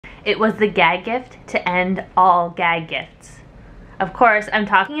It was the gag gift to end all gag gifts. Of course, I'm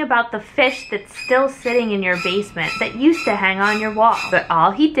talking about the fish that's still sitting in your basement that used to hang on your wall. But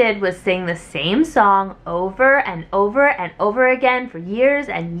all he did was sing the same song over and over and over again for years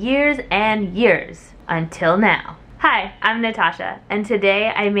and years and years. Until now. Hi, I'm Natasha, and today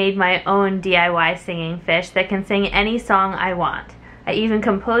I made my own DIY singing fish that can sing any song I want. I even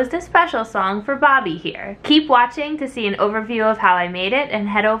composed a special song for Bobby here. Keep watching to see an overview of how I made it, and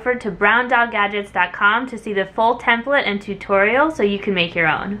head over to browndoggadgets.com to see the full template and tutorial so you can make your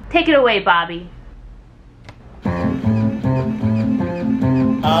own. Take it away, Bobby. I'm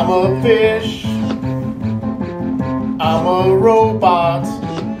a fish. I'm a robot.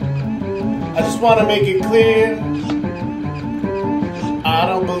 I just want to make it clear, I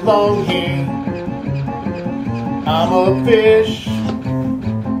don't belong here. I'm a fish.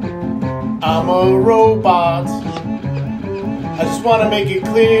 I'm a robot. I just want to make it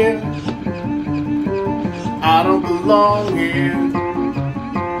clear, I don't belong here.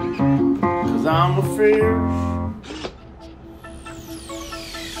 'Cause I'm a fish.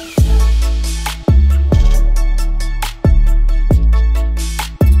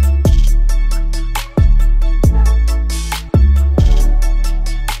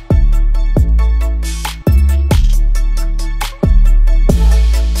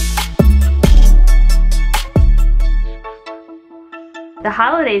 The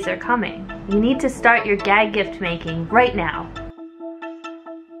holidays are coming. You need to start your gag gift making right now.